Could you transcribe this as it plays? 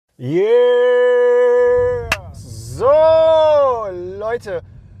Yeah! So, Leute,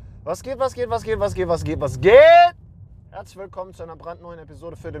 was geht? Herzlich willkommen zu einer brandneuen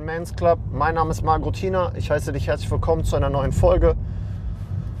Episode für den MansClub. Mein Name ist Margotina. Ich heiße dich herzlich willkommen zu einer neuen Folge.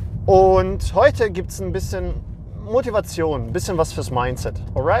 Und heute gibt es ein bisschen Motivation, ein bisschen was fürs Mindset,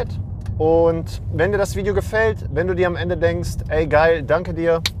 alright? Und wenn dir das Video gefällt, wenn du dir am Ende denkst, ey geil, danke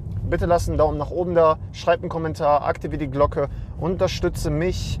dir, bitte lass einen Daumen nach oben da, schreib einen Kommentar, aktiviere die Glocke, unterstütze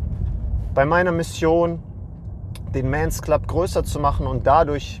mich bei meiner Mission, den MansClub größer zu machen und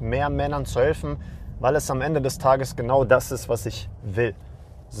dadurch mehr Männern zu helfen, weil es am Ende des Tages genau das ist, was ich will.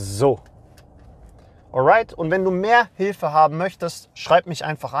 So. Alright? Und wenn du mehr Hilfe haben möchtest, schreib mich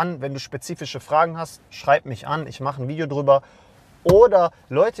einfach an. Wenn du spezifische Fragen hast, schreib mich an. Ich mache ein Video drüber. Oder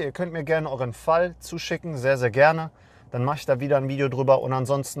Leute, ihr könnt mir gerne euren Fall zuschicken, sehr, sehr gerne. Dann mache ich da wieder ein Video drüber. Und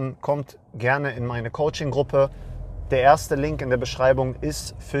ansonsten kommt gerne in meine Coaching-Gruppe. Der erste Link in der Beschreibung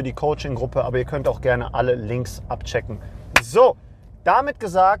ist für die Coaching-Gruppe, aber ihr könnt auch gerne alle Links abchecken. So, damit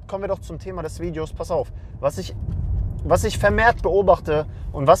gesagt, kommen wir doch zum Thema des Videos. Pass auf, was ich vermehrt beobachte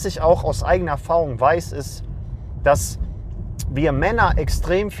und was ich auch aus eigener Erfahrung weiß, ist, dass wir Männer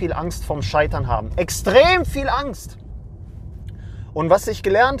extrem viel Angst vorm Scheitern haben. Extrem viel Angst. Und was ich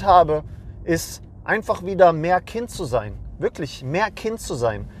gelernt habe, ist einfach wieder mehr Kind zu sein. Wirklich mehr Kind zu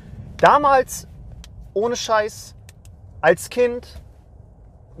sein. Damals, ohne Scheiß, als Kind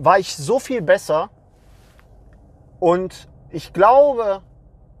war ich so viel besser und ich glaube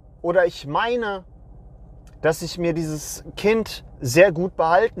oder ich meine, dass ich mir dieses Kind sehr gut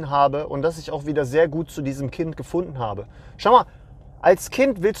behalten habe und dass ich auch wieder sehr gut zu diesem Kind gefunden habe. Schau mal, als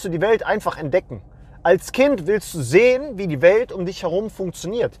Kind willst du die Welt einfach entdecken. Als Kind willst du sehen, wie die Welt um dich herum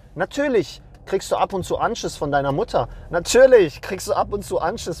funktioniert. Natürlich kriegst du ab und zu Anschiss von deiner Mutter. Natürlich kriegst du ab und zu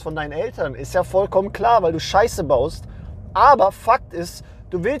Anschiss von deinen Eltern. Ist ja vollkommen klar, weil du Scheiße baust. Aber Fakt ist,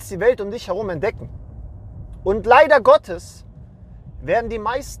 du willst die Welt um dich herum entdecken. Und leider Gottes werden die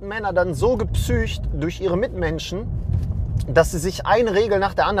meisten Männer dann so gepsycht durch ihre Mitmenschen, dass sie sich eine Regel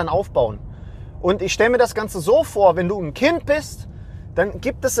nach der anderen aufbauen. Und ich stelle mir das Ganze so vor, wenn du ein Kind bist, dann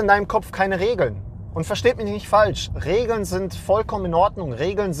gibt es in deinem Kopf keine Regeln. Und versteht mich nicht falsch, Regeln sind vollkommen in Ordnung.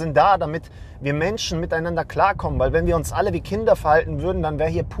 Regeln sind da, damit wir Menschen miteinander klarkommen. Weil wenn wir uns alle wie Kinder verhalten würden, dann wäre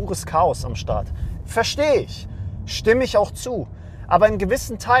hier pures Chaos am Start. Verstehe ich. Stimme ich auch zu. Aber in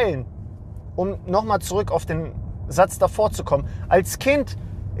gewissen Teilen, um nochmal zurück auf den Satz davor zu kommen, als Kind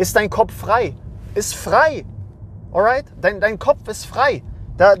ist dein Kopf frei. Ist frei. Alright? Dein Kopf ist frei.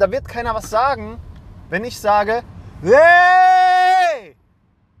 Da wird keiner was sagen, wenn ich sage, hey!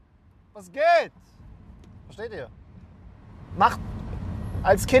 Was geht? Versteht ihr?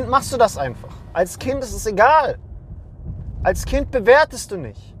 Als Kind machst du das einfach. Als Kind ist es egal. Als Kind bewertest du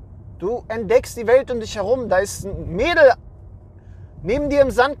nicht. Du entdeckst die Welt um dich herum. Da ist ein Mädel neben dir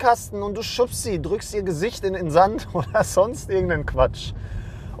im Sandkasten und du schubst sie, drückst ihr Gesicht in den Sand oder sonst irgendeinen Quatsch.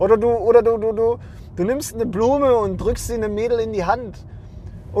 Oder du nimmst eine Blume und drückst sie einem Mädel in die Hand.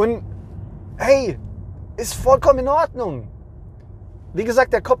 Und hey, ist vollkommen in Ordnung. Wie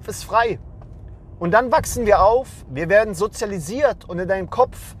gesagt, der Kopf ist frei. Und dann wachsen wir auf, wir werden sozialisiert und in deinem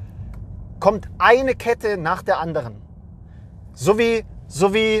Kopf kommt eine Kette nach der anderen. So wie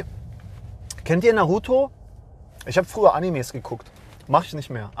kennt ihr Naruto? Ich habe früher Animes geguckt. Mache ich nicht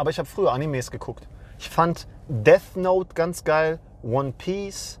mehr, aber ich habe früher Animes geguckt. Ich fand Death Note ganz geil, One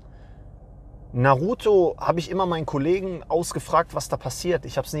Piece. Naruto habe ich immer meinen Kollegen ausgefragt, was da passiert.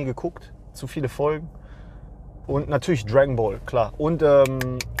 Ich habe es nie geguckt, zu viele Folgen. Und natürlich Dragon Ball, klar. Und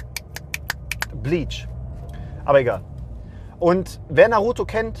Bleach. Aber egal. Und wer Naruto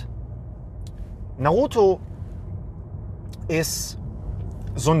kennt, Naruto ist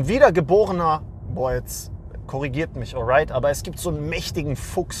so ein wiedergeborener, jetzt korrigiert mich, alright, aber es gibt so einen mächtigen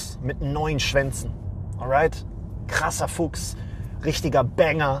Fuchs mit 9 Schwänzen, alright, krasser Fuchs, richtiger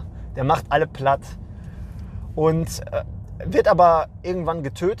Banger, der macht alle platt und wird aber irgendwann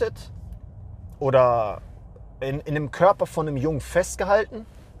getötet oder in dem Körper von einem Jungen festgehalten,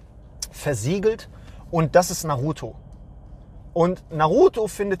 versiegelt und das ist Naruto. Und Naruto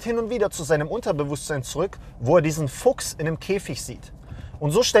findet hin und wieder zu seinem Unterbewusstsein zurück, wo er diesen Fuchs in einem Käfig sieht.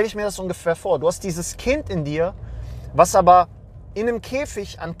 Und so stelle ich mir das ungefähr vor. Du hast dieses Kind in dir, was aber in einem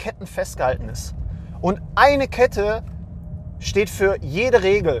Käfig an Ketten festgehalten ist. Und eine Kette steht für jede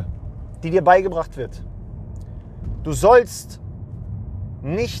Regel, die dir beigebracht wird. Du sollst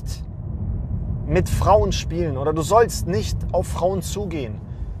nicht mit Frauen spielen oder du sollst nicht auf Frauen zugehen.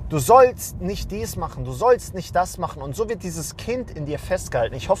 Du sollst nicht dies machen, du sollst nicht das machen. Und so wird dieses Kind in dir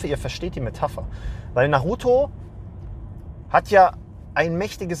festgehalten. Ich hoffe, ihr versteht die Metapher. Weil Naruto hat ja ein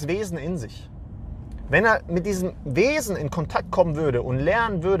mächtiges Wesen in sich. wenn er mit diesem Wesen in Kontakt kommen würde und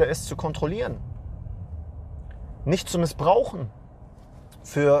lernen würde, es zu kontrollieren, nicht zu missbrauchen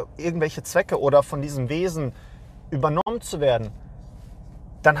für irgendwelche Zwecke oder von diesem Wesen übernommen zu werden,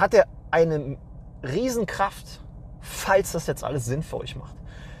 dann hat er eine Riesenkraft, falls das jetzt alles Sinn für euch macht.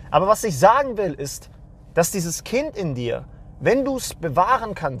 Aber was ich sagen will, ist, dass dieses Kind in dir, wenn du es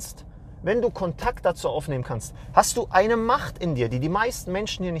bewahren kannst, wenn du Kontakt dazu aufnehmen kannst, hast du eine Macht in dir, die die meisten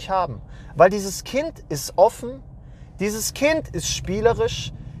Menschen hier nicht haben. Weil dieses Kind ist offen, dieses Kind ist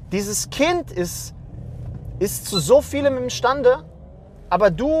spielerisch, dieses Kind ist zu so vielem imstande, aber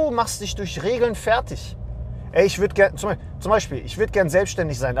du machst dich durch Regeln fertig. Ey, ich würde gern, zum Beispiel, ich würde gern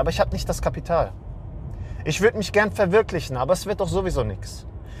selbstständig sein, aber ich habe nicht das Kapital. Ich würde mich gern verwirklichen, aber es wird doch sowieso nichts.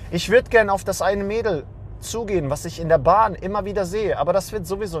 Ich würde gern auf das eine Mädel zugehen, was ich in der Bahn immer wieder sehe, aber das wird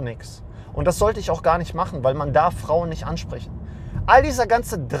sowieso nichts. Und das sollte ich auch gar nicht machen, weil man darf Frauen nicht ansprechen. All dieser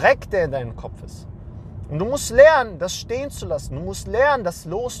ganze Dreck, der in deinem Kopf ist. Und du musst lernen, das stehen zu lassen. Du musst lernen, das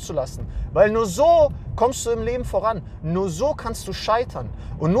loszulassen. Weil nur so kommst du im Leben voran. Nur so kannst du scheitern.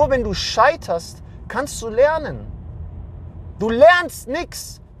 Und nur wenn du scheiterst, kannst du lernen. Du lernst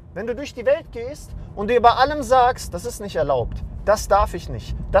nichts, wenn du durch die Welt gehst und dir bei allem sagst, das ist nicht erlaubt. Das darf ich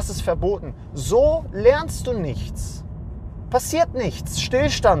nicht. Das ist verboten. So lernst du nichts. Passiert nichts.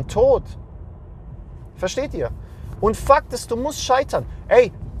 Stillstand, Tod. Versteht ihr? Und Fakt ist, du musst scheitern.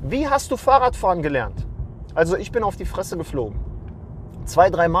 Ey, wie hast du Fahrradfahren gelernt? Also ich bin auf die Fresse geflogen.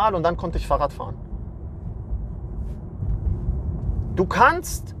 2, 3 Mal und dann konnte ich Fahrrad fahren. Du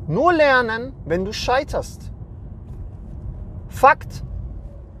kannst nur lernen, wenn du scheiterst. Fakt.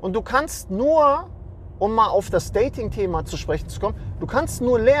 Und du kannst nur, um mal auf das Dating-Thema zu sprechen zu kommen, du kannst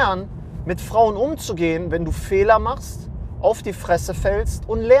nur lernen, mit Frauen umzugehen, wenn du Fehler machst, auf die Fresse fällst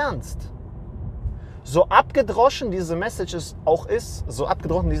und lernst. So abgedroschen diese Message auch ist, so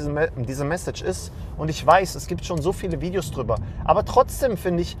abgedroschen diese Message ist, und ich weiß, es gibt schon so viele Videos drüber, aber trotzdem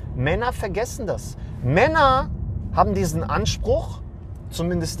finde ich, Männer vergessen das. Männer haben diesen Anspruch,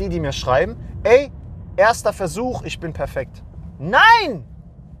 zumindest die mir schreiben, ey, erster Versuch, ich bin perfekt. Nein!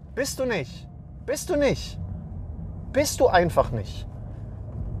 Bist du nicht. Bist du nicht. Bist du einfach nicht.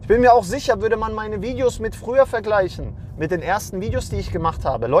 Ich bin mir auch sicher, würde man meine Videos mit früher vergleichen, mit den ersten Videos, die ich gemacht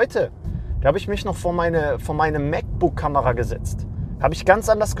habe. Leute, da habe ich mich noch vor meine MacBook-Kamera gesetzt. Habe ich ganz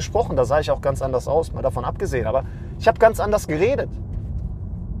anders gesprochen, da sah ich auch ganz anders aus, mal davon abgesehen. Aber ich habe ganz anders geredet.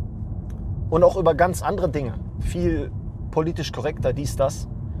 Und auch über ganz andere Dinge. Viel politisch korrekter, dies, das.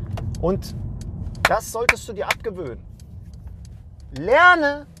 Und das solltest du dir abgewöhnen.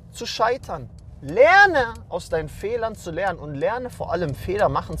 Lerne zu scheitern. Lerne aus deinen Fehlern zu lernen und lerne vor allem Fehler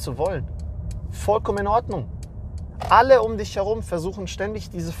machen zu wollen. Vollkommen in Ordnung. Alle um dich herum versuchen ständig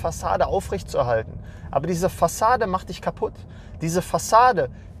diese Fassade aufrechtzuerhalten. Aber diese Fassade macht dich kaputt. Diese Fassade,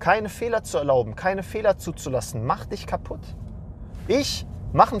 keine Fehler zu erlauben, keine Fehler zuzulassen, macht dich kaputt. Ich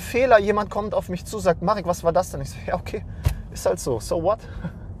mache einen Fehler, jemand kommt auf mich zu, sagt, Marek, was war das denn? Ich sage, ja okay, ist halt so, so what?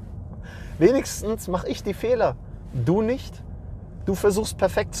 Wenigstens mache ich die Fehler, du nicht. Du versuchst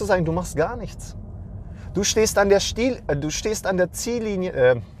perfekt zu sein, du machst gar nichts. Du stehst an der Ziellinie,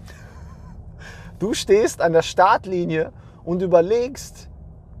 du stehst an der Startlinie und überlegst,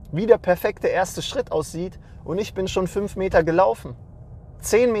 wie der perfekte erste Schritt aussieht, und ich bin schon 5 Meter gelaufen,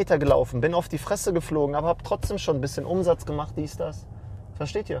 10 Meter gelaufen, bin auf die Fresse geflogen, aber habe trotzdem schon ein bisschen Umsatz gemacht, dies, das.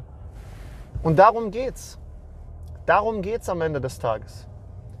 Versteht ihr? Und darum geht's. Darum geht's am Ende des Tages.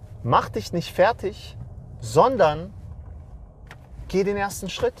 Mach dich nicht fertig, sondern geh den ersten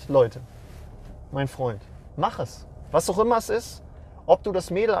Schritt, Leute. Mein Freund, mach es. Was auch immer es ist, ob du das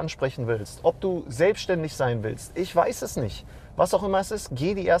Mädel ansprechen willst, ob du selbstständig sein willst, ich weiß es nicht. Was auch immer es ist,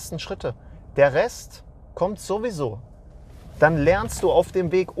 geh die ersten Schritte. Der Rest kommt sowieso. Dann lernst du auf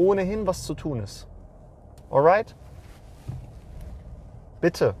dem Weg ohnehin, was zu tun ist. Alright?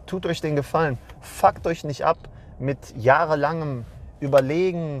 Bitte, tut euch den Gefallen. Fuckt euch nicht ab mit jahrelangem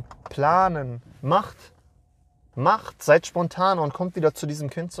Überlegen, Planen. Macht, seid spontan und kommt wieder zu diesem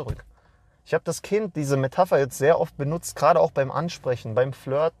Kind zurück. Ich habe das Kind, diese Metapher jetzt sehr oft benutzt, gerade auch beim Ansprechen, beim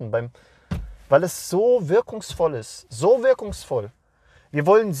Flirten, weil es so wirkungsvoll ist. So wirkungsvoll. Wir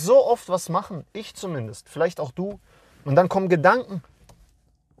wollen so oft was machen, ich zumindest, vielleicht auch du. Und dann kommen Gedanken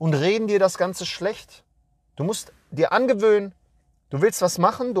und reden dir das Ganze schlecht. Du musst dir angewöhnen, du willst was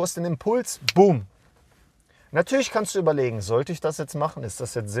machen, du hast den Impuls, boom. Natürlich kannst du überlegen, sollte ich das jetzt machen? Ist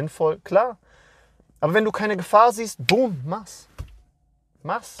das jetzt sinnvoll? Klar. Aber wenn du keine Gefahr siehst, boom, mach's.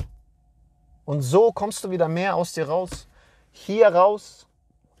 Mach's. Und so kommst du wieder mehr aus dir raus. Hier raus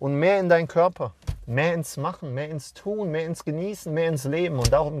und mehr in deinen Körper. Mehr ins Machen, mehr ins Tun, mehr ins Genießen, mehr ins Leben.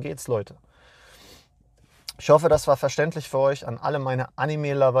 Und darum geht's, Leute. Ich hoffe, das war verständlich für euch. An alle meine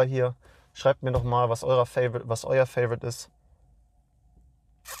Anime-Lover hier. Schreibt mir doch mal, was euer Favorite ist.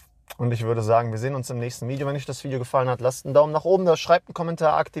 Und ich würde sagen, wir sehen uns im nächsten Video. Wenn euch das Video gefallen hat, lasst einen Daumen nach oben da, schreibt einen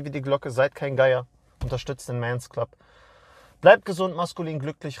Kommentar, aktiviert die Glocke, seid kein Geier, unterstützt den MansClub. Bleibt gesund, maskulin,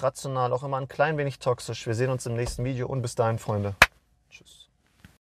 glücklich, rational, auch immer ein klein wenig toxisch. Wir sehen uns im nächsten Video und bis dahin, Freunde. Tschüss.